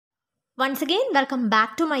Once again, welcome back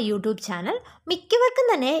to my YouTube channel. മിക്കവർക്കും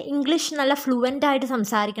തന്നെ English നല്ല ഫ്ലുവൻ്റ് ആയിട്ട്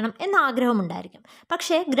സംസാരിക്കണം എന്ന ആഗ്രഹമുണ്ടായിരിക്കും.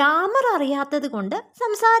 പക്ഷേ ഗ്രാമർ അറിയാത്തത് കൊണ്ട്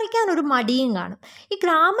സംസാരിക്കാൻ ഒരു മടിയും കാണും. ഈ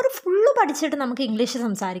ഗ്രാമർ ഫുള്ള് പഠിച്ചിട്ട് നമുക്ക് ഇംഗ്ലീഷ്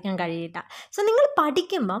സംസാരിക്കാൻ കഴിയില്ല. സോ നിങ്ങൾ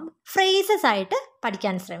പഠിക്കുമ്പം ഫ്രേസസ് ആയിട്ട്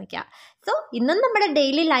പഠിക്കാൻ ശ്രമിക്കുക. സോ ഇന്നും നമ്മുടെ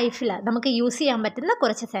ഡെയിലി ലൈഫിൽ നമുക്ക് യൂസ് ചെയ്യാൻ പറ്റുന്ന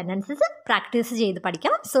കുറച്ച് സെൻറ്റൻസസ് പ്രാക്ടീസ് ചെയ്ത്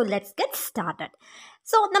പഠിക്കാം. So let's get started.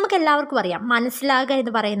 So നമുക്ക് എല്ലാവർക്കും അറിയാം, മനസ്സിലാകുക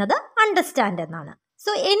എന്ന് പറയുന്നത് അണ്ടർസ്റ്റാൻഡ് എന്നാണ്.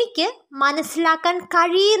 സോ എനിക്ക് മനസ്സിലാക്കാൻ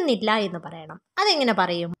കഴിയുന്നില്ല എന്ന് പറയണം. അതെങ്ങനെ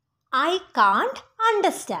പറയും? I can't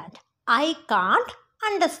understand. I can't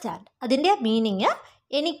understand. അതിൻ്റെ മീനിങ്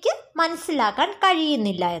എനിക്ക് മനസ്സിലാക്കാൻ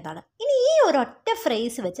കഴിയുന്നില്ല എന്നാണ്. ഇനി ഈ ഒരൊറ്റ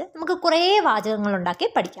ഫ്രേസ് വെച്ച് നമുക്ക് കുറേ വാചകങ്ങൾ ഉണ്ടാക്കി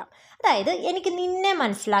പഠിക്കാം. അതായത് എനിക്ക് നിന്നെ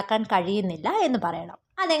മനസ്സിലാക്കാൻ കഴിയുന്നില്ല എന്ന് പറയണം.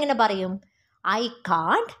 അതെങ്ങനെ പറയും? I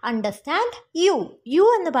can't understand you. U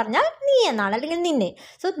എന്ന് പറഞ്ഞാൽ നീ എന്നാണ്, അല്ലെങ്കിൽ നിന്നെ.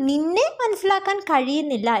 സോ നിന്നെ മനസ്സിലാക്കാൻ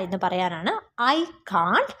കഴിയുന്നില്ല എന്ന് പറയാനാണ് ഐ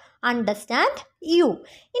കാൺട്ട് അണ്ടർസ്റ്റാൻഡ് യു.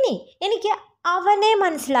 ഇനി എനിക്ക് അവനെ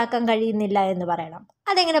മനസ്സിലാക്കാൻ കഴിയുന്നില്ല എന്ന് പറയണം.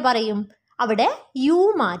 അതെങ്ങനെ പറയും? അവിടെ യു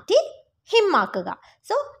മാറ്റി ഹിം ആക്കുക.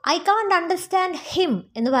 So I can't understand him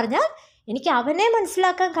എന്ന് പറഞ്ഞാൽ എനിക്ക് അവനെ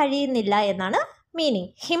മനസ്സിലാക്കാൻ കഴിയുന്നില്ല എന്നാണ് മീനിങ്.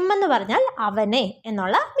 ഹിം എന്ന് പറഞ്ഞാൽ അവനെ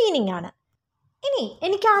എന്നുള്ള മീനിങ് ആണ്. ഇനി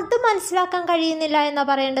എനിക്ക് അത് മനസ്സിലാക്കാൻ കഴിയുന്നില്ല എന്നാ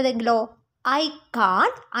പറയേണ്ടതെങ്കിലോ? I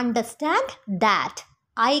can't understand that.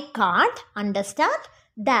 I can't understand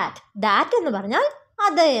that. That എന്ന് പറഞ്ഞാൽ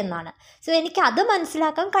അത് എന്നാണ്. സോ എനിക്ക് അത്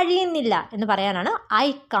മനസ്സിലാക്കാൻ കഴിയുന്നില്ല എന്ന് പറയാനാണ് ഐ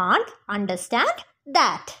കാൺട്ട് അണ്ടർസ്റ്റാൻഡ്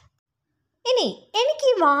ദാറ്റ്. ഇനി എനിക്ക്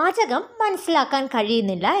ഈ വാചകം മനസ്സിലാക്കാൻ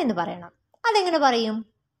കഴിയുന്നില്ല എന്ന് പറയണം. അതെങ്ങനെ പറയും?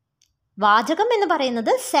 വാചകം എന്ന് പറയുന്നത്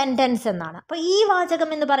സെൻറ്റൻസ് എന്നാണ്. അപ്പോൾ ഈ വാചകം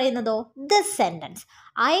എന്ന് പറയുന്നതോ this sentence.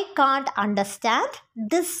 I can't understand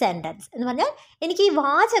this sentence എന്ന് പറഞ്ഞാൽ എനിക്ക് ഈ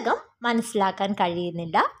വാചകം മനസ്സിലാക്കാൻ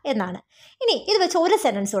കഴിയുന്നില്ല എന്നാണ്. ഇനി ഇത് വെച്ച് ഒരു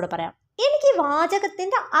സെൻറ്റൻസ് കൂടെ പറയാം. എനിക്ക് ഈ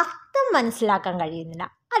വാചകത്തിൻ്റെ അർത്ഥം മനസ്സിലാക്കാൻ കഴിയുന്നില്ല.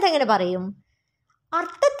 അതെങ്ങനെ പറയും?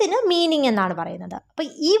 അർത്ഥത്തിന് മീനിങ് എന്നാണ് പറയുന്നത്. അപ്പോൾ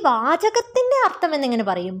ഈ വാചകത്തിൻ്റെ അർത്ഥം എന്നെങ്ങനെ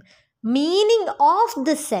പറയും? Meaning of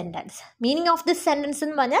this sentence. Meaning of this sentence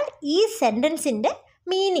എന്ന് പറഞ്ഞാൽ ഈ സെൻറ്റൻസിൻ്റെ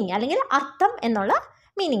മീനിങ് അല്ലെങ്കിൽ അർത്ഥം എന്നുള്ള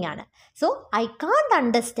മീനിങ് ആണ്. So I can't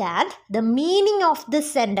understand the meaning of this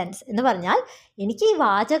sentence എന്ന് പറഞ്ഞാൽ എനിക്ക് ഈ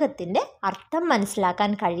വാചകത്തിൻ്റെ അർത്ഥം മനസ്സിലാക്കാൻ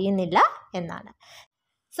കഴിയുന്നില്ല എന്നാണ്.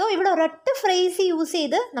 സോ ഇവിടെ ഒരൊറ്റ ഫ്രേസ് യൂസ്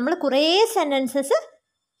ചെയ്ത് നമ്മൾ കുറേ സെൻറ്റൻസസ്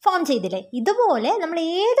ഫോം ചെയ്തില്ലേ? ഇതുപോലെ നമ്മൾ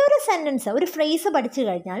ഏതൊരു സെൻറ്റൻസ്, ഒരു ഫ്രേസ് പഠിച്ചു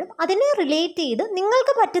കഴിഞ്ഞാലും അതിനെ റിലേറ്റ് ചെയ്ത്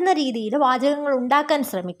നിങ്ങൾക്ക് പറ്റുന്ന രീതിയിൽ വാചകങ്ങൾ ഉണ്ടാക്കാൻ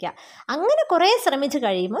ശ്രമിക്കുക. അങ്ങനെ കുറേ ശ്രമിച്ചു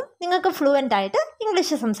കഴിയുമ്പോൾ നിങ്ങൾക്ക് ഫ്ലുവൻ്റ് ആയിട്ട്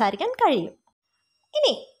ഇംഗ്ലീഷ് സംസാരിക്കാൻ കഴിയും.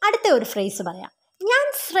 ഇനി അടുത്ത ഒരു ഫ്രേസ് പറയാം. ഞാൻ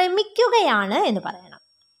ശ്രമിക്കുകയാണ് എന്ന് പറയണം.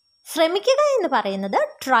 ശ്രമിക്കുക എന്ന് പറയുന്നത്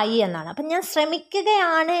ട്രൈ എന്നാണ്. അപ്പം ഞാൻ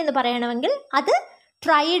ശ്രമിക്കുകയാണ് എന്ന് പറയണമെങ്കിൽ അത്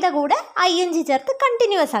ട്രൈയുടെ കൂടെ ING ചേർത്ത്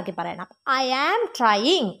കണ്ടിന്യൂസ് ആക്കി പറയണം. ഐ ആം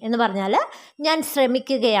ട്രൈയിങ് എന്ന് പറഞ്ഞാൽ ഞാൻ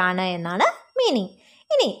ശ്രമിക്കുകയാണ് എന്നാണ് മീനിങ്.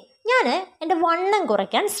 ഇനി ഞാൻ എൻ്റെ വണ്ണം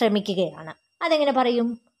കുറയ്ക്കാൻ ശ്രമിക്കുകയാണ്. അതെങ്ങനെ പറയും?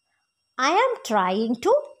 I am trying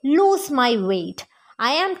to lose my weight.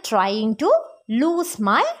 I am trying to lose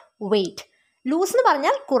my weight. Loose എന്ന്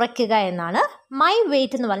പറഞ്ഞാൽ കുറയ്ക്കുക എന്നാണ്. മൈ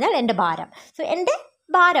വെയ്റ്റ് എന്ന് പറഞ്ഞാൽ എൻ്റെ ഭാരം. സോ എൻ്റെ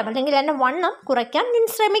ഭാരം അല്ലെങ്കിൽ എൻ്റെ വണ്ണം കുറയ്ക്കാൻ ഞാൻ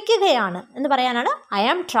ശ്രമിക്കുകയാണ് എന്ന് പറയാനാണ് I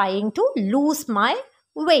am trying to lose my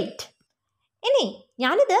weight. ഇനി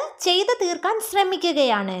ഞാനിത് ചെയ്ത് തീർക്കാൻ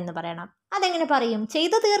ശ്രമിക്കുകയാണ് എന്ന് പറയണം. അതെങ്ങനെ പറയും?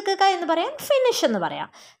 ചെയ്ത് തീർക്കുക എന്ന് പറയാൻ ഫിനിഷ് എന്ന് പറയാം.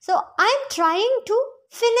 So I am trying to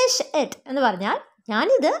finish it എന്ന് പറഞ്ഞാൽ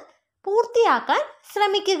ഞാനിത് പൂർത്തിയാക്കാൻ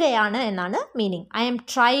ശ്രമിക്കുകയാണ് എന്നാണ് meaning. I am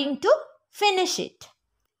trying to finish it.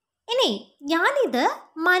 ഇനി ഞാനിത്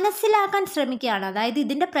മനസ്സിലാക്കാൻ ശ്രമിക്കുകയാണ്, അതായത്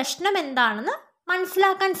ഇതിൻ്റെ പ്രശ്നം എന്താണെന്ന്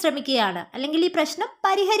മനസ്സിലാക്കാൻ ശ്രമിക്കുകയാണ്, അല്ലെങ്കിൽ ഈ പ്രശ്നം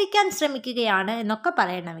പരിഹരിക്കാൻ ശ്രമിക്കുകയാണ് എന്നൊക്കെ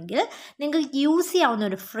പറയണമെങ്കിൽ നിങ്ങൾക്ക് യൂസ് ചെയ്യാവുന്ന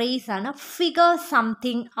ഒരു ഫ്രേസാണ് figure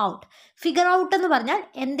something out. Figure out എന്ന് പറഞ്ഞാൽ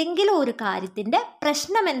എന്തെങ്കിലും ഒരു കാര്യത്തിൻ്റെ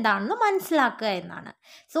പ്രശ്നം എന്താണെന്ന് മനസ്സിലാക്കുക എന്നാണ്.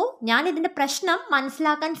 സോ ഞാനിതിൻ്റെ പ്രശ്നം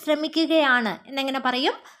മനസ്സിലാക്കാൻ ശ്രമിക്കുകയാണ് എന്നെങ്ങനെ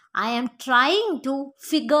പറയും? I am trying to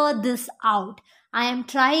figure this out. I am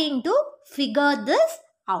trying to figure this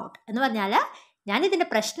out എന്ന് പറഞ്ഞാൽ ഞാനിതിൻ്റെ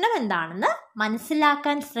പ്രശ്നം എന്താണെന്ന്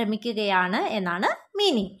മനസ്സിലാക്കാൻ ശ്രമിക്കുകയാണ് എന്നാണ്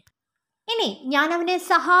മീനിങ്. ഇനി ഞാൻ അവനെ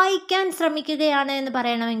സഹായിക്കാൻ ശ്രമിക്കുകയാണ് എന്ന്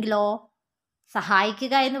പറയണമെങ്കിലോ?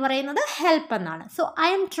 സഹായിക്കുക എന്ന് പറയുന്നത് ഹെൽപ്പ് എന്നാണ്. So I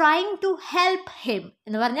am trying to help him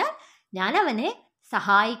എന്ന് പറഞ്ഞാൽ ഞാൻ അവനെ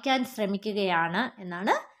സഹായിക്കാൻ ശ്രമിക്കുകയാണ്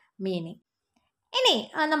എന്നാണ് മീനിങ്. ഇനി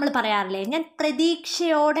നമ്മൾ പറയാറില്ലേ, ഞാൻ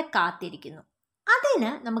പ്രതീക്ഷയോടെ കാത്തിരിക്കുന്നു.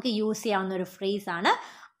 അതിന് നമുക്ക് യൂസ് ചെയ്യാവുന്ന ഒരു ഫ്രേസാണ്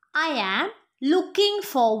I am looking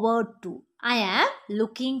forward to. I am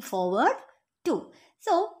looking forward to.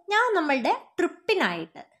 So ഞാൻ നമ്മളുടെ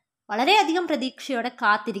ട്രിപ്പിനായിട്ട് വളരെയധികം പ്രതീക്ഷയോടെ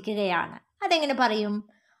കാത്തിരിക്കുകയാണ്. അതെങ്ങനെ പറയും?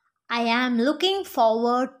 I am looking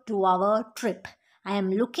forward to our trip. I am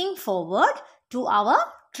looking forward to our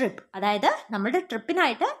trip. അതായത് നമ്മളുടെ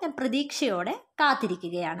ട്രിപ്പിനായിട്ട് ഞാൻ പ്രതീക്ഷയോടെ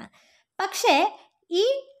കാത്തിരിക്കുകയാണ്. പക്ഷേ ഈ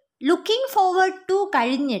ലുക്കിംഗ് ഫോർവേഡ് ടു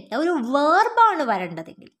കഴിഞ്ഞിട്ട് ഒരു വേർബാണ്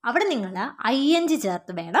വരേണ്ടതെങ്കിൽ അവിടെ നിങ്ങൾ ing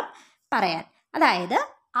ചേർത്ത് വേണം പറയാൻ. അതായത്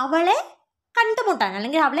അവളെ കണ്ടുമുട്ടാൻ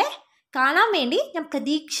അല്ലെങ്കിൽ അവളെ കാണാൻ വേണ്ടി ഞാൻ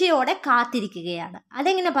പ്രതീക്ഷയോടെ കാത്തിരിക്കുകയാണ്.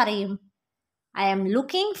 അതെങ്ങനെ പറയും? I am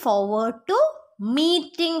looking forward to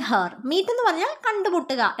meeting her. Meet എന്ന് പറഞ്ഞാൽ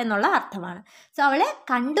കണ്ടുമുട്ടുക എന്നുള്ള അർത്ഥമാണ്. സോ അവളെ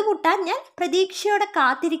കണ്ടുമുട്ടാൻ ഞാൻ പ്രതീക്ഷയോടെ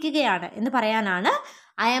കാത്തിരിക്കുകയാണ് എന്ന് പറയാനാണ്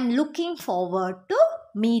I am looking forward to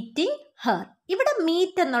meeting her. ഇവിടെ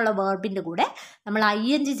മീറ്റ് എന്നുള്ള വേർബിൻ്റെ കൂടെ നമ്മൾ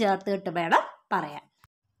ing ചേർത്തിട്ട് വേണം പറയാൻ.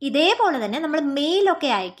 ഇതേപോലെ തന്നെ നമ്മൾ മെയിലൊക്കെ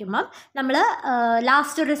അയക്കുമ്പം നമ്മൾ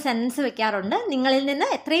ലാസ്റ്റ് ഒരു സെൻറ്റൻസ് വെക്കാറുണ്ട്. നിങ്ങളിൽ നിന്ന്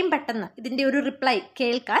എത്രയും പെട്ടെന്ന് ഇതിൻ്റെ ഒരു റിപ്ലൈ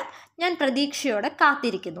കേൾക്കാൻ ഞാൻ പ്രതീക്ഷയോടെ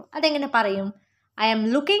കാത്തിരിക്കുന്നു. അതെങ്ങനെ പറയും? I am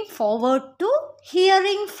looking forward to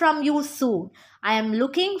hearing from you soon. I am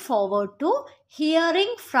looking forward to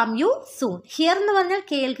hearing from you soon. Hear എന്ന് പറഞ്ഞാൽ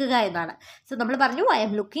കേൾക്കുക എന്നാണ്. സോ നമ്മൾ പറഞ്ഞു I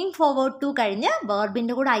am looking forward to കഴിഞ്ഞ്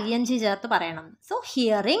വേർബിൻ്റെ കൂടെ ing ചേർത്ത് പറയണം. സോ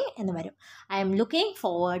ഹിയറിംഗ് എന്ന് വരും. I am looking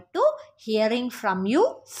forward to hearing from you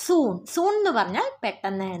soon. Soon എന്ന് പറഞ്ഞാൽ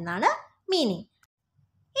പെട്ടെന്ന് എന്നാണ് മീനിങ്.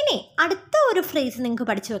 ഇനി അടുത്ത ഒരു ഫ്രേസ് നിങ്ങൾക്ക്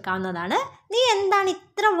പഠിച്ചു വെക്കാവുന്നതാണ്. നീ എന്താണ്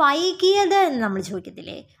ഇത്ര വൈകിയത് എന്ന് നമ്മൾ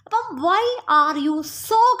ചോദിക്കത്തില്ലേ? അപ്പം വൈ ആർ യു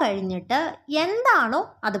സോ കഴിഞ്ഞിട്ട് എന്താണോ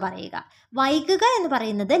അത് പറയുക. വൈകുക എന്ന്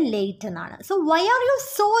പറയുന്നത് ലേറ്റ് എന്നാണ്. So why are you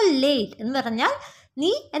so late എന്ന് പറഞ്ഞാൽ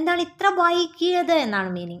നീ എന്താണ് ഇത്ര വൈകിയത്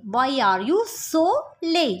എന്നാണ് meaning. Why are you so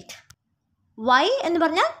late. Y എന്ന്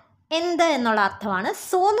പറഞ്ഞാൽ എന്ത് എന്നുള്ള അർത്ഥമാണ്.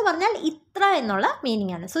 സോ എന്ന് പറഞ്ഞാൽ ഇത്ര എന്നുള്ള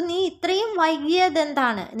മീനിങ് ആണ്. സോ നീ ഇത്രയും വൈകിയത്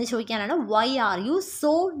എന്താണ് എന്ന് ചോദിക്കാനാണ് why are you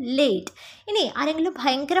so late. ഇനി ആരെങ്കിലും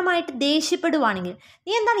ഭയങ്കരമായിട്ട് ദേഷ്യപ്പെടുവാണെങ്കിൽ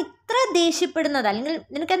നീ എന്താണ് ഇത്ര ദേഷ്യപ്പെടുന്നത്, അല്ലെങ്കിൽ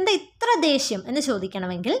നിനക്ക് എന്താ ഇത്ര ദേഷ്യം എന്ന്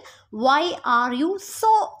ചോദിക്കണമെങ്കിൽ why are you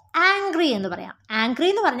so angry എന്ന് പറയാം. ആംഗ്രി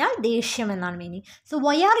എന്ന് പറഞ്ഞാൽ ദേഷ്യം എന്നാണ് meaning. So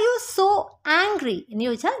why are you so angry എന്ന്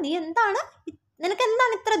ചോദിച്ചാൽ നിനക്ക്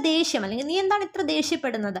എന്താണ് ഇത്ര ദേഷ്യം, അല്ലെങ്കിൽ നീ എന്താണ് ഇത്ര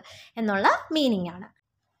ദേഷ്യപ്പെടുന്നത് എന്നുള്ള മീനിങ് ആണ്.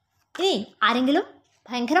 ഇനി ആരെങ്കിലും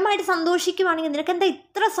ഭയങ്കരമായിട്ട് സന്തോഷിക്കുവാണെങ്കിൽ നിനക്ക് എന്താ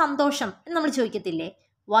ഇത്ര സന്തോഷം എന്ന് നമ്മൾ ചോദിക്കത്തില്ലേ?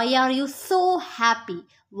 Why are you so happy.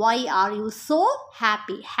 Why are you so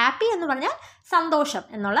happy. Happy എന്ന് പറഞ്ഞാൽ സന്തോഷം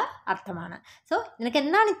എന്നുള്ള അർത്ഥമാണ്. സോ നിനക്ക്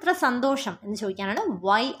എന്താണ് ഇത്ര സന്തോഷം എന്ന് ചോദിക്കാനാണ്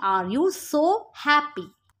why are you so happy.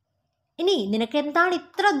 ഇനി നിനക്ക് എന്താണ്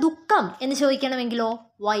ഇത്ര ദുഃഖം എന്ന് ചോദിക്കണമെങ്കിലോ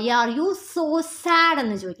why are you so sad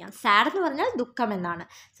എന്ന് ചോദിക്കാം. സാഡ് എന്ന് പറഞ്ഞാൽ ദുഃഖം എന്നാണ്.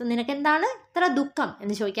 സോ നിനക്ക് എന്താണ് ഇത്ര ദുഃഖം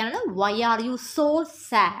എന്ന് ചോദിക്കാനാണ് why are you so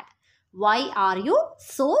sad. Why are you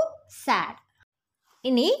so sad.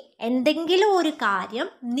 ഇനി എന്തെങ്കിലും ഒരു കാര്യം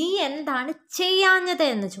നീ എന്താണ് ചെയ്യാഞ്ഞത്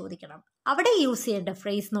എന്ന് ചോദിക്കണം. അവിടെ യൂസ് ചെയ്യേണ്ട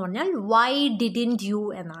ഫ്രേസ് എന്ന് പറഞ്ഞാൽ വൈ ഡിഡിൻറ്റ് യു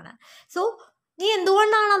എന്നാണ്. സോ നീ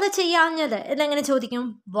എന്തുകൊണ്ടാണ് അത് ചെയ്യാഞ്ഞത് എന്നെങ്ങനെ ചോദിക്കും?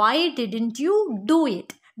 Y didn't you do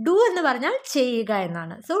it. Do എന്ന് പറഞ്ഞാൽ ചെയ്യുക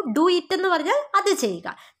എന്നാണ്. സോ ഡു ഇറ്റ് എന്ന് പറഞ്ഞാൽ അത്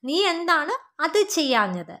ചെയ്യുക. നീ എന്താണ് അത്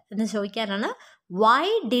ചെയ്യാഞ്ഞത് എന്ന് ചോദിക്കാനാണ് Y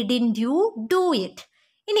didn't you do it.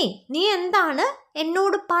 ഇനി നീ എന്താണ്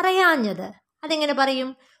എന്നോട് പറയാഞ്ഞത്, അതെങ്ങനെ പറയും?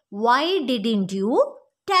 Y didn't you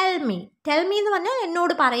tell me. Tell me എന്ന് പറഞ്ഞാൽ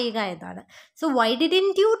എന്നോട് പറയുക എന്നാണ്. So Y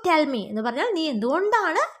didn't you tell me എന്ന് പറഞ്ഞാൽ നീ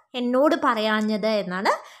എന്തുകൊണ്ടാണ് എന്നോട് പറയാഞ്ഞത്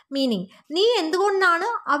എന്നാണ് മീനിങ്. നീ എന്തുകൊണ്ടാണ്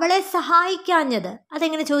അവളെ സഹായിക്കാഞ്ഞത്,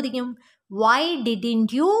 അതെങ്ങനെ ചോദിക്കും? Y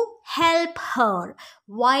didn't you help her.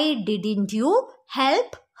 Y didn't you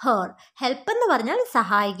help her. Help എന്ന് പറഞ്ഞാൽ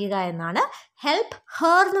സഹായിക്കുക എന്നാണ്. ഹെൽപ്പ്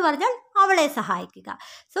ഹെർ എന്ന് പറഞ്ഞാൽ അവളെ സഹായിക്കുക.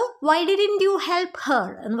 So Y didn't you help her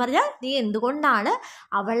എന്ന് പറഞ്ഞാൽ നീ എന്തുകൊണ്ടാണ്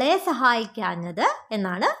അവളെ സഹായിക്കാഞ്ഞത്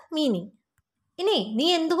എന്നാണ് മീനിങ്. ഇനി നീ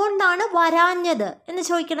എന്തുകൊണ്ടാണ് വരാഞ്ഞത് എന്ന്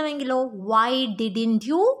ചോദിക്കണമെങ്കിലോ Y didn't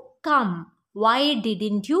you come. Y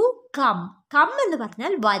didn't you come. Come എന്ന്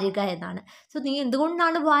പറഞ്ഞാൽ വരിക എന്നാണ്. സോ നീ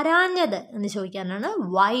എന്തുകൊണ്ടാണ് വരാഞ്ഞത് എന്ന് ചോദിക്കാനാണ്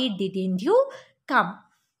Y didn't you come.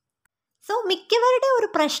 So മിക്കവരുടെ ഒരു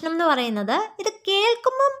പ്രശ്നം എന്ന് പറയുന്നത് ഇത്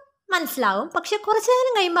കേൾക്കുമ്പം മനസ്സിലാവും, പക്ഷെ കുറച്ച്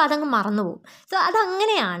നേരം കഴിയുമ്പോൾ അതങ്ങ് മറന്നുപോകും. സോ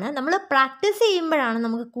അതങ്ങനെയാണ്. നമ്മൾ പ്രാക്ടീസ് ചെയ്യുമ്പോഴാണ്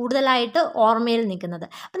നമുക്ക് കൂടുതലായിട്ട് ഓർമ്മയിൽ നിൽക്കുന്നത്.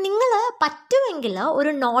 അപ്പം നിങ്ങൾ പറ്റുമെങ്കിൽ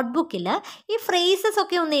ഒരു നോട്ട്ബുക്കിൽ ഈ ഫ്രേസസ്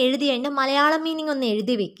ഒക്കെ ഒന്ന് എഴുതി കഴിഞ്ഞാൽ മലയാളം മീനിങ് ഒന്ന്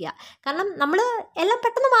എഴുതി വെക്കുക. കാരണം നമ്മൾ എല്ലാം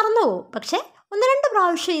പെട്ടെന്ന് മറന്നുപോകും. പക്ഷേ 1-2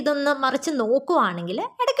 പ്രാവശ്യം ഇതൊന്ന് മറിച്ച് നോക്കുവാണെങ്കിൽ,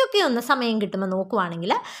 ഇടയ്ക്കൊക്കെ ഒന്ന് സമയം കിട്ടുമ്പോൾ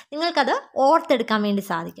നോക്കുവാണെങ്കിൽ നിങ്ങൾക്കത് ഓർത്തെടുക്കാൻ വേണ്ടി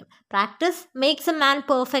സാധിക്കും. Practice makes a man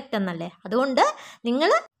perfect എന്നല്ലേ. അതുകൊണ്ട്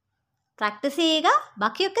നിങ്ങൾ പ്രാക്ടീസ് ചെയ്യുക,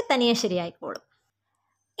 ബാക്കിയൊക്കെ തനിയെ ശരിയായിക്കോളും.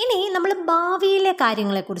 ഇനി നമ്മൾ ഭാവിയിലെ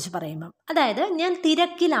കാര്യങ്ങളെക്കുറിച്ച് പറയുമ്പം, അതായത് ഞാൻ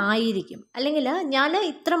തിരക്കിലായിരിക്കും, അല്ലെങ്കിൽ ഞാൻ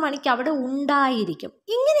ഇത്ര മണിക്ക് അവിടെ ഉണ്ടായിരിക്കും,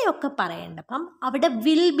 ഇങ്ങനെയൊക്കെ പറയേണ്ടപ്പം അവിടെ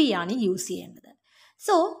വിൽ ബി ആണ് യൂസ് ചെയ്യേണ്ടത്.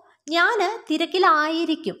 സോ ഞാൻ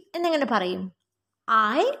തിരക്കിലായിരിക്കും എന്നെങ്ങനെ പറയും?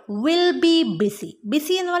 I will be BC.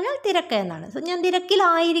 BC എന്ന് പറഞ്ഞാൽ തിരക്ക് എന്നാണ്. സോ ഞാൻ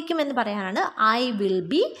തിരക്കിലായിരിക്കും എന്ന് പറയാനാണ് ഐ വിൽ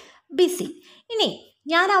ബി ബിസി. ഇനി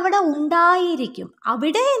ഞാൻ അവിടെ ഉണ്ടായിരിക്കും.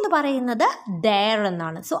 അവിടെ എന്ന് പറയുന്നത് there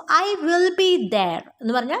എന്നാണ്. So I will be there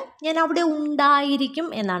എന്ന് പറഞ്ഞാൽ ഞാൻ അവിടെ ഉണ്ടായിരിക്കും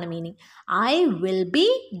എന്നാണ് meaning. I will be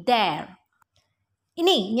there.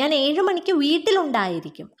 ഇനി ഞാൻ 7 മണിക്ക്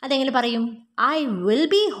വീട്ടിലുണ്ടായിരിക്കും. അതെങ്ങനെ പറയും? I will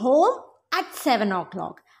be home at 7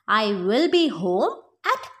 o'clock. I will be home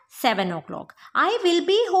at 7 o'clock. I will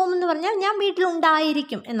be home എന്ന് പറഞ്ഞാൽ ഞാൻ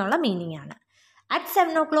വീട്ടിലുണ്ടായിരിക്കും എന്നുള്ള മീനിങ് ആണ്. at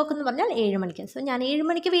 7 o'clock എന്ന് പറഞ്ഞാൽ 7 മണിക്ക്. സോ ഞാൻ 7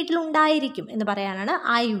 മണിക്ക് വീട്ടിലുണ്ടായിരിക്കും എന്ന് പറയാനാണ്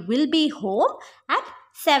I will be home at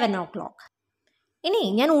 7 o'clock. ഇനി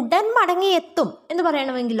ഞാൻ ഉടൻ മടങ്ങിയെത്തും എന്ന്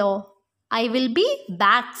പറയണമെങ്കിലോ I will be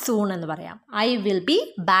back soon എന്ന് പറയാം. I will be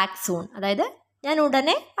back soon. അതായത് ഞാൻ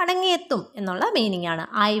ഉടനെ മടങ്ങിയെത്തും എന്നുള്ള മീനിങ് ആണ്.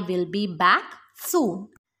 I will be back soon.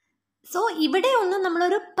 So ഇവിടെ ഒന്നും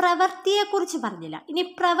നമ്മളൊരു പ്രവൃത്തിയെക്കുറിച്ച് പറഞ്ഞില്ല. ഇനി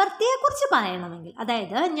പ്രവൃത്തിയെക്കുറിച്ച് പറയണമെങ്കിൽ,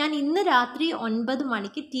 അതായത് ഞാൻ ഇന്ന് രാത്രി 9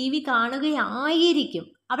 മണിക്ക് ടി വി കാണുകയായിരിക്കും.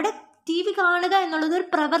 അവിടെ ടി വി കാണുക എന്നുള്ളത് ഒരു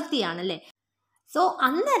പ്രവൃത്തിയാണല്ലേ. സോ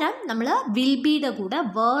അന്നേരം നമ്മൾ വിൽ ബിയുടെ കൂടെ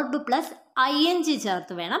വേർബ് പ്ലസ് ing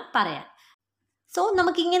ചേർത്ത് വേണം പറയാൻ. സോ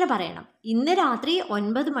നമുക്കിങ്ങനെ പറയണം, ഇന്ന് രാത്രി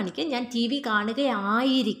 9 മണിക്ക് ഞാൻ ടി വി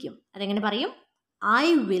കാണുകയായിരിക്കും. അതെങ്ങനെ പറയും? I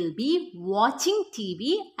will be watching TV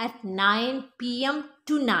at 9 p.m.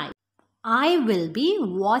 tonight. I will be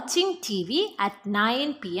watching TV at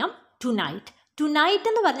 9 p.m. tonight. Tonight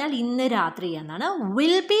എന്ന് പറഞ്ഞാൽ ഇന്ന് രാത്രി എന്നാണ്.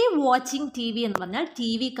 Will be watching TV എന്ന് പറഞ്ഞാൽ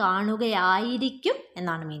ടി വി കാണുകയായിരിക്കും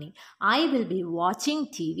എന്നാണ് meaning. I will be watching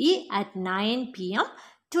TV at 9 p.m.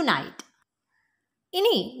 tonight.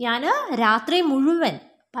 ഇനി ഞാൻ രാത്രി മുഴുവൻ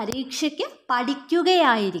പരീക്ഷയ്ക്ക്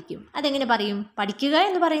പഠിക്കുകയായിരിക്കും. അതെങ്ങനെ പറയും? പഠിക്കുക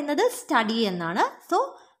എന്ന് പറയുന്നത് സ്റ്റഡി എന്നാണ്. സോ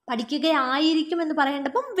പഠിക്കുകയായിരിക്കും എന്ന്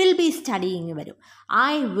പറയേണ്ടപ്പം വിൽ ബി സ്റ്റഡിയിങ് വരും.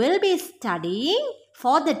 I will be studying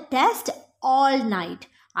for the test all night.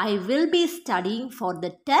 I will be studying for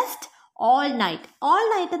the test all night. All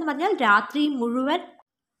night എന്ന് പറഞ്ഞാൽ രാത്രി മുഴുവൻ.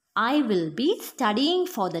 I will be studying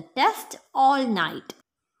for the test all night.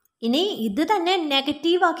 ഇനി ഇത് തന്നെ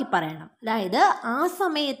നെഗറ്റീവാക്കി പറയണം. അതായത് ആ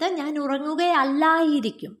സമയത്ത് ഞാൻ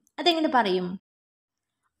ഉറങ്ങുകയല്ലായിരിക്കും. അതെങ്ങനെ പറയും?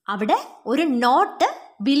 അവിടെ ഒരു നോട്ട്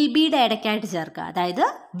വിൽ ബിയുടെ ഇടയ്ക്കായിട്ട് ചേർക്കുക. അതായത്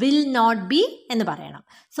വിൽ നോട്ട് ബി എന്ന് പറയണം.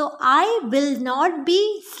 So I will not be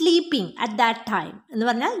sleeping at that time എന്ന്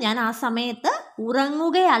പറഞ്ഞാൽ ഞാൻ ആ സമയത്ത്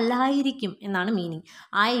ഉറങ്ങുകയല്ലായിരിക്കും എന്നാണ് meaning.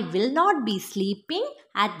 I will not be sleeping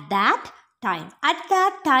at that time. At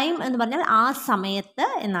that time എന്ന് പറഞ്ഞാൽ ആ സമയത്ത്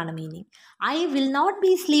എന്നാണ് meaning. I will not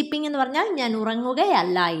be sleeping എന്ന് പറഞ്ഞാൽ ഞാൻ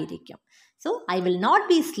ഉറങ്ങുകയല്ലായിരിക്കും. So I will not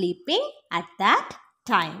be sleeping at that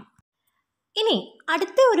time. ഇനി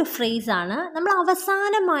അടുത്ത ഒരു ഫ്രേസാണ്, നമ്മൾ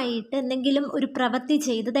അവസാനമായിട്ട് എന്തെങ്കിലും ഒരു പ്രവൃത്തി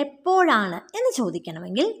ചെയ്തത് എപ്പോഴാണ് എന്ന്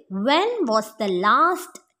ചോദിക്കണമെങ്കിൽ when was the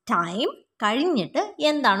last time കഴിഞ്ഞിട്ട്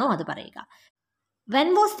എന്താണോ അത് പറയുക. when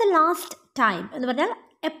was the last time എന്ന് പറഞ്ഞാൽ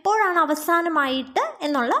എപ്പോഴാണ് അവസാനമായിട്ട്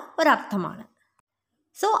എന്നുള്ള ഒരർത്ഥമാണ്.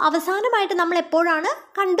 സോ അവസാനമായിട്ട് നമ്മൾ എപ്പോഴാണ്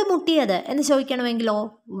കണ്ടുമുട്ടിയത് എന്ന് ചോദിക്കണമെങ്കിലോ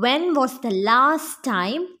when was the last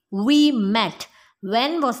time we met.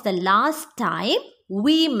 when was the last time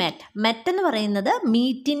we met. met എന്ന് പറയുന്നത്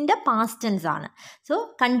മീറ്റിൻ്റെ പാസ്റ്റ് ടെൻസ് ആണ്. സോ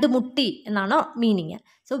കണ്ടുമുട്ടി എന്നാണ് meaning.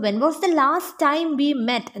 So when was the last time we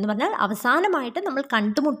met എന്ന് പറഞ്ഞാൽ അവസാനമായിട്ട് നമ്മൾ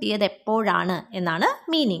കണ്ടുമുട്ടിയത് എപ്പോഴാണ് എന്നാണ്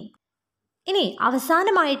മീനിങ്. ഇനി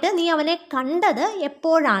അവസാനമായിട്ട് നീ അവനെ കണ്ടത്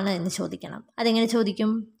എപ്പോഴാണ് എന്ന് ചോദിക്കണം. അതെങ്ങനെ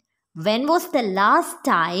ചോദിക്കും? when was the last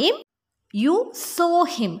time you saw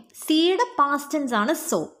him. സിയുടെ പാസ്റ്റ് ടെൻസ് ആണ്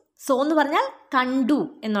സോ. സോ എന്ന് പറഞ്ഞാൽ കണ്ടു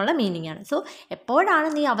എന്നുള്ള മീനിങ് ആണ്. സോ എപ്പോഴാണ്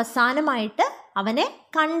നീ അവസാനമായിട്ട് അവനെ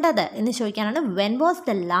കണ്ടത് എന്ന് ചോദിക്കാനാണ് when was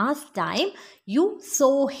the last time you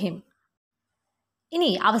saw him. ഇനി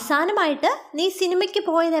അവസാനമായിട്ട് നീ സിനിമയ്ക്ക്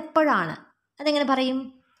പോയത് എപ്പോഴാണ്? അതെങ്ങനെ പറയും?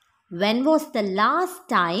 when was the last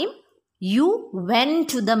time you went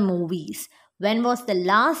to the movies. when was the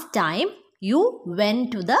last time you went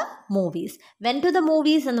to the movies. went to the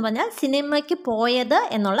movies എന്ന് പറഞ്ഞാൽ സിനിമയ്ക്ക് പോയത്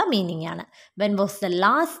എന്നുള്ള മീനിങ് ആണ്. when was the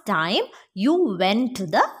last time you went to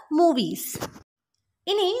the movies.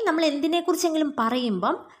 ഇനി നമ്മൾ എന്തിനെക്കുറിച്ചെങ്കിലും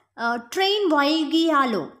പറയുമ്പം train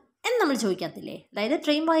വൈകിയാലോ എന്ന് നമ്മൾ ചോദിക്കത്തില്ലേ? അതായത്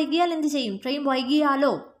ട്രെയിൻ വൈകിയാൽ എന്ത് ചെയ്യും? ട്രെയിൻ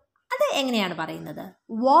വൈകിയാലോ അത് എങ്ങനെയാണ് പറയുന്നത്?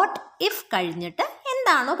 വാട്ട് ഇഫ് കഴിഞ്ഞിട്ട്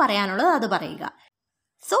എന്താണോ പറയാനുള്ളത് അത് പറയുക.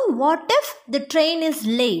 So what if the train is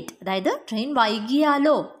late. അതായത് ട്രെയിൻ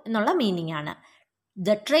വൈകിയാലോ എന്നുള്ള മീനിങ് ആണ്.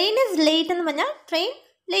 ദ ട്രെയിൻ ഇസ് ലേറ്റ് എന്ന് പറഞ്ഞാൽ ട്രെയിൻ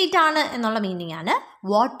ലേറ്റ് ആണ് എന്നുള്ള മീനിങ് ആണ്.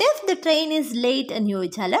 What if the train is late എന്ന്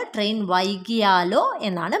ചോദിച്ചാൽ ട്രെയിൻ വൈകിയാലോ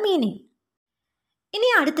എന്നാണ് മീനിങ്. ഇനി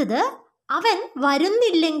അടുത്തത് അവൻ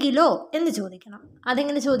വരുന്നില്ലെങ്കിലോ എന്ന് ചോദിക്കണം.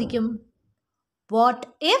 അതെങ്ങനെ ചോദിക്കും? What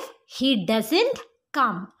if he doesn't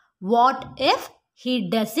come. What if he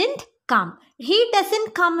doesn't come. He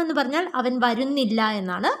doesn't come എന്ന് പറഞ്ഞാൽ അവൻ വരുന്നില്ല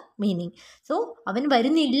എന്നാണ് മീനിങ്. സോ അവൻ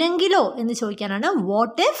വരുന്നില്ലെങ്കിലോ എന്ന് ചോദിക്കാനാണ്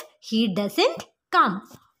what if he doesn't come.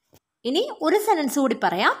 ഇനി ഒരു സെൻറ്റൻസ് കൂടി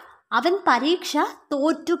പറയാം. അവൻ പരീക്ഷ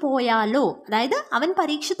തോറ്റുപോയാലോ, അതായത് അവൻ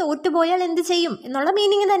പരീക്ഷ തോറ്റുപോയാൽ എന്ത് ചെയ്യും എന്നുള്ള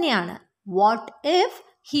മീനിങ് തന്നെയാണ്. What if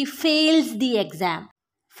he fails the exam.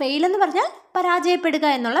 Fail എന്ന് പറഞ്ഞാൽ പരാജയപ്പെടുക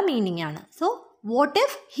എന്നുള്ള മീനിങ് ആണ്. So what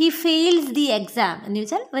if he fails the exam എന്ന്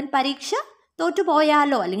വെച്ചാൽ അവൻ പരീക്ഷ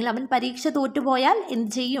തോറ്റുപോയാലോ, അല്ലെങ്കിൽ അവൻ പരീക്ഷ തോറ്റുപോയാൽ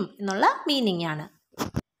എന്ത് ചെയ്യും എന്നുള്ള മീനിങ് ആണ്.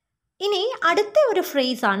 ഇനി അടുത്ത ഒരു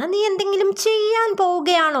ഫ്രേസാണ് നീ എന്തെങ്കിലും ചെയ്യാൻ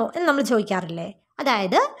പോവുകയാണോ എന്ന് നമ്മൾ ചോദിക്കാറില്ലേ.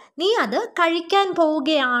 അതായത് നീ അത് കഴിക്കാൻ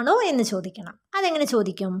പോവുകയാണോ എന്ന് ചോദിക്കണം. അതെങ്ങനെ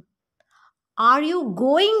ചോദിക്കും? Are you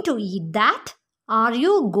going to eat that? Are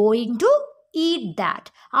you going to eat that.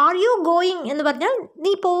 Are you going എന്ന് പറഞ്ഞാൽ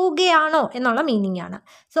നീ പോവുകയാണോ എന്നുള്ള മീനിങ് ആണ്.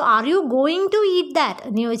 So are you going to eat that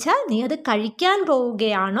എന്ന് ചോദിച്ചാൽ നീ അത് കഴിക്കാൻ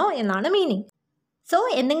പോവുകയാണോ എന്നാണ് മീനിങ്. സോ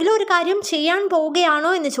എന്തെങ്കിലും ഒരു കാര്യം ചെയ്യാൻ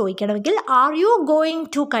പോവുകയാണോ എന്ന് ചോദിക്കണമെങ്കിൽ ആർ യു ഗോയിങ്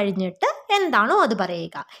ടു കഴിഞ്ഞിട്ട് എന്താണോ അത്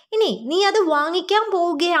പറയുക. ഇനി നീ അത് വാങ്ങിക്കാൻ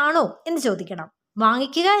പോവുകയാണോ എന്ന് ചോദിക്കണം.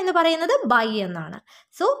 വാങ്ങിക്കുക എന്ന് പറയുന്നത് ബൈ എന്നാണ്.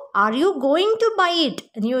 So are you going to by it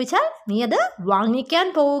എന്ന് ചോദിച്ചാൽ നീ അത് വാങ്ങിക്കാൻ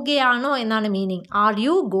പോവുകയാണോ എന്നാണ് meaning. Are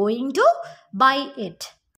you going to by it.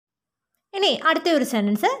 ഇനി അടുത്ത ഒരു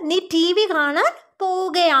സെൻറ്റൻസ്, നീ ടി വി കാണാൻ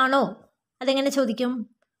പോവുകയാണോ. അതെങ്ങനെ ചോദിക്കും?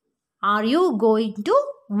 Are you going to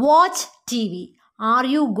watch T V. Are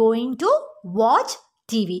you going to watch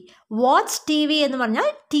T V. Watch T V എന്ന് പറഞ്ഞാൽ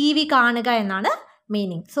ടി വി കാണുക എന്നാണ്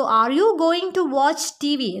meaning. So are you going to watch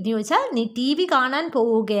T V എന്ന് ചോദിച്ചാൽ നീ ടി വി കാണാൻ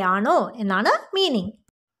പോവുകയാണോ എന്നാണ് മീനിങ്.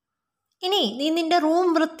 ഇനി നീ നിൻ്റെ റൂം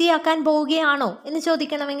വൃത്തിയാക്കാൻ പോവുകയാണോ എന്ന്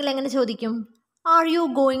ചോദിക്കണമെങ്കിൽ എങ്ങനെ ചോദിക്കും? Are you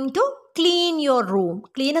going to clean your room.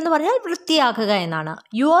 Clean എന്ന് പറഞ്ഞാൽ വൃത്തിയാക്കുക എന്നാണ്.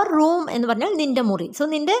 യുവർ റൂം എന്ന് പറഞ്ഞാൽ നിൻ്റെ മുറി. സോ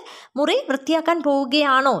നിൻ്റെ മുറി വൃത്തിയാക്കാൻ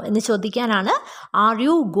പോവുകയാണോ എന്ന് ചോദിക്കാനാണ് are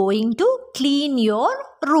you going to clean your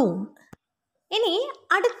room. ഇനി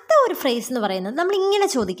അടുത്ത ഒരു ഫ്രേസ് എന്ന് പറയുന്നത് നമ്മൾ ഇങ്ങനെ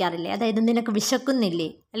ചോദിക്കാറില്ലേ, അതായത് നിനക്ക് വിശക്കുന്നില്ലേ,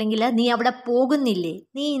 അല്ലെങ്കിൽ നീ അവിടെ പോകുന്നില്ലേ,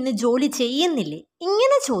 നീ ഇന്ന് ജോലി ചെയ്യുന്നില്ലേ.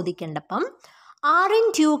 ഇങ്ങനെ ചോദിക്കേണ്ടപ്പം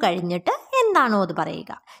ആറിൻറ്റ് യു കഴിഞ്ഞിട്ട് എന്താണോ അത്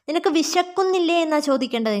പറയുക. നിനക്ക് വിശക്കുന്നില്ലേ എന്നാണ്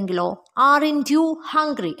ചോദിക്കേണ്ടതെങ്കിലോ ആറിൻറ്റ് യു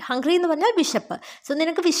ഹംഗ്രി. ഹംഗ്രി എന്ന് പറഞ്ഞാൽ വിശപ്പ്. സോ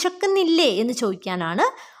നിനക്ക് വിശക്കുന്നില്ലേ എന്ന് ചോദിക്കാനാണ്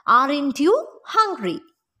ആറിൻറ്റ് യു ഹംഗ്രി.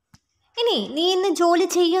 ഇനി നീ ഇന്ന് ജോലി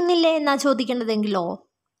ചെയ്യുന്നില്ലേ എന്നാണ് ചോദിക്കേണ്ടതെങ്കിലോ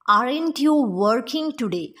aren't you working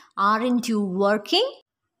today. Aren't you working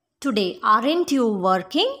today. Aren't you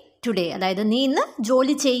working today. അതായത് നീ ഇന്ന്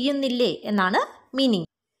ജോലി ചെയ്യുന്നില്ലേ എന്നാണ് മീനിങ്.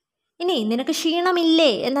 ഇനി നിനക്ക് ക്ഷീണമില്ലേ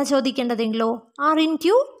എന്നാ ചോദിക്കേണ്ടതെങ്കിലോ aren't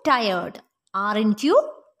U tired. Aren't U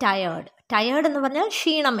tired. Tired എന്ന് പറഞ്ഞാൽ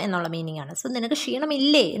ക്ഷീണം എന്നുള്ള മീനിങ് ആണ്. സോ നിനക്ക്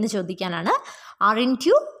ക്ഷീണമില്ലേ എന്ന് ചോദിക്കാനാണ് ആറിൻറ്റ്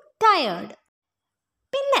യു ടയേർഡ്.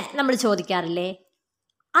 പിന്നെ നമ്മൾ ചോദിക്കാറില്ലേ,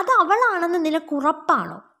 അത് അവളാണെന്ന്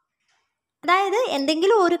നിനക്കുറപ്പാണോ. അതായത്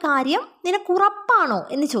എന്തെങ്കിലും ഒരു കാര്യം നിനക്കുറപ്പാണോ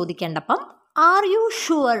എന്ന് ചോദിക്കേണ്ടപ്പം ആർ യു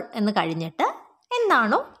ഷുവർ എന്ന് കഴിഞ്ഞിട്ട്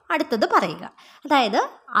എന്താണോ അടുത്തത് പറയുക. അതായത്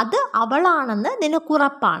അത് അവളാണെന്ന്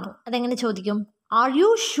നിനക്കുറപ്പാണോ. അതെങ്ങനെ ചോദിക്കും? Are you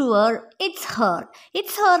sure it's her.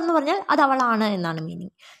 It's her എന്ന് പറഞ്ഞാൽ അത് അവളാണ് എന്നാണ്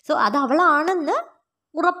മീനിങ്. സോ അത് അവളാണെന്ന്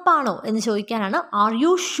ഉറപ്പാണോ എന്ന് ചോദിക്കാനാണ് are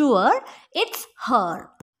you sure it's her.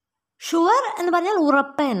 Sure എന്ന് പറഞ്ഞാൽ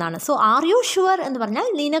ഉറപ്പ് എന്നാണ്. സോ ആർ യു ഷുവർ എന്ന് പറഞ്ഞാൽ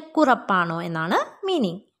നിനക്കുറപ്പാണോ എന്നാണ്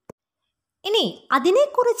മീനിങ്. ഇനി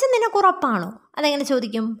അതിനെക്കുറിച്ച് നിനക്കുറപ്പാണോ. അതെങ്ങനെ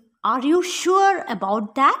ചോദിക്കും? Are you sure about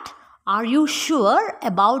that. Are you sure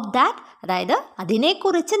about that. അതായത്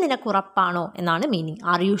അതിനെക്കുറിച്ച് നിനക്കുറപ്പാണോ എന്നാണ് meaning.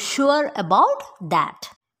 Are you sure about that.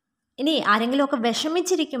 ഇനി ആരെങ്കിലുമൊക്കെ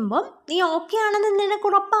വിഷമിച്ചിരിക്കുമ്പം നീ ഓക്കെ ആണെന്ന്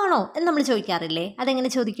നിനക്കുറപ്പാണോ എന്ന് നമ്മൾ ചോദിക്കാറില്ലേ.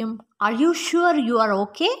 അതെങ്ങനെ ചോദിക്കും? Are you sure you are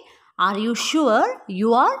okay. Are you sure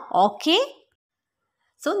you are okay.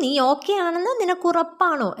 So നീ ഓക്കെ ആണെന്ന്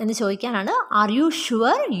നിനക്കുറപ്പാണോ എന്ന് ചോദിക്കാനാണ് are you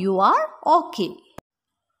sure you are okay.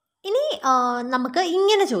 ഇനി നമുക്ക്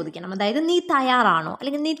ഇങ്ങനെ ചോദിക്കണം, അതായത് നീ തയ്യാറാണോ,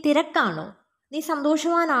 അല്ലെങ്കിൽ നീ തിരക്കാണോ, നീ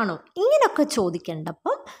സന്തോഷവാനാണോ, ഇങ്ങനെയൊക്കെ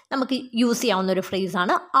ചോദിക്കേണ്ടപ്പം നമുക്ക് യൂസ് ചെയ്യാവുന്ന ഒരു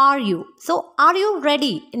ഫ്രേസാണ് are you. So are you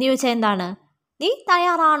ready എന്ന് ചോദിച്ചാൽ എന്താണ്? നീ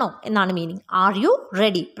തയ്യാറാണോ എന്നാണ് meaning. Are you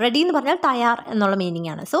ready. Ready എന്ന് പറഞ്ഞാൽ തയ്യാർ എന്നുള്ള മീനിങ്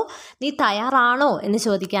ആണ്. സോ നീ തയ്യാറാണോ എന്ന്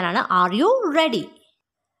ചോദിക്കാനാണ് ആർ യു റെഡി.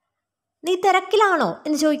 നീ തിരക്കിലാണോ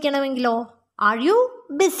എന്ന് ചോദിക്കണമെങ്കിലോ are you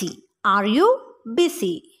BC. Are you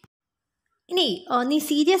BC. ഇനി നീ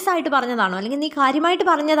സീരിയസ് ആയിട്ട് പറഞ്ഞതാണോ, അല്ലെങ്കിൽ നീ കാര്യമായിട്ട്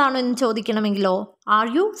പറഞ്ഞതാണോ എന്ന് ചോദിക്കണമെങ്കിലോ are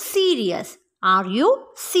you serious. Are you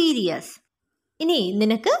serious. ഇനി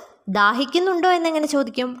നിനക്ക് ദാഹിക്കുന്നുണ്ടോ എന്നെങ്ങനെ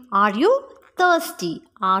ചോദിക്കും? Are you thirsty.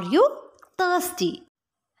 Are you thirsty.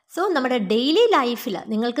 So നമ്മുടെ ഡെയിലി ലൈഫിൽ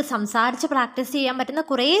നിങ്ങൾക്ക് സംസാരിച്ച് പ്രാക്ടീസ് ചെയ്യാൻ പറ്റുന്ന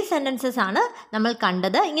കുറേ സെൻറ്റൻസസ് ആണ് നമ്മൾ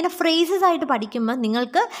കണ്ടത്. ഇങ്ങനെ ഫ്രേസസ് ആയിട്ട് പഠിക്കുമ്പോൾ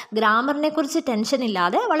നിങ്ങൾക്ക് ഗ്രാമറിനെ കുറിച്ച് ടെൻഷൻ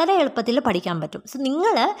ഇല്ലാതെ വളരെ എളുപ്പത്തിൽ പഠിക്കാൻ പറ്റും. സോ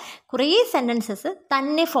നിങ്ങൾ കുറേ സെൻറ്റൻസസ്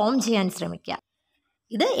തന്നെ ഫോം ചെയ്യാൻ ശ്രമിക്കുക.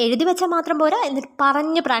 ഇത് എഴുതി വെച്ചാൽ മാത്രം പോരാ, എന്നിട്ട്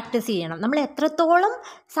പറഞ്ഞ് പ്രാക്ടീസ് ചെയ്യണം. നമ്മൾ എത്രത്തോളം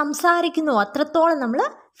സംസാരിക്കുന്നു അത്രത്തോളം നമ്മൾ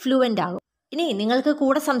ഫ്ലുവൻ്റ് ആകും. ഇനി നിങ്ങൾക്ക്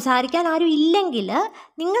കൂടെ സംസാരിക്കാൻ ആരും ഇല്ലെങ്കിൽ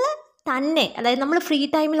നിങ്ങൾ തന്നെ, അതായത് നമ്മൾ ഫ്രീ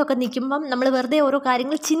ടൈമിലൊക്കെ നിൽക്കുമ്പം നമ്മൾ വെറുതെ ഓരോ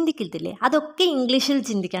കാര്യങ്ങൾ ചിന്തിക്കത്തില്ലേ, അതൊക്കെ ഇംഗ്ലീഷിൽ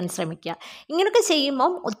ചിന്തിക്കാൻ ശ്രമിക്കുക. ഇങ്ങനെയൊക്കെ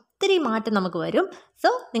ചെയ്യുമ്പം ഒത്തിരി മാറ്റം നമുക്ക് വരും. സോ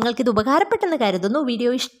നിങ്ങൾക്കിത് ഉപകാരപ്പെട്ടെന്ന് കരുതുന്നു.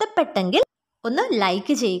 വീഡിയോ ഇഷ്ടപ്പെട്ടെങ്കിൽ ഒന്ന്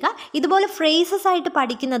ലൈക്ക് ചെയ്യുക. ഇതുപോലെ ഫ്രേസസ് ആയിട്ട്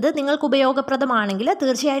പഠിക്കുന്നത് നിങ്ങൾക്ക് ഉപയോഗപ്രദമാണെങ്കിൽ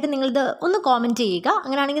തീർച്ചയായിട്ടും നിങ്ങളിത് ഒന്ന് കോമെൻറ്റ് ചെയ്യുക.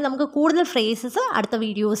 അങ്ങനെയാണെങ്കിൽ നമുക്ക് കൂടുതൽ ഫ്രേസസ് അടുത്ത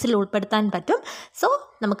വീഡിയോസിൽ ഉൾപ്പെടുത്താൻ പറ്റും. സോ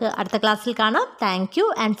നമുക്ക് അടുത്ത ക്ലാസ്സിൽ കാണാം. Thank you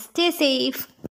and stay safe.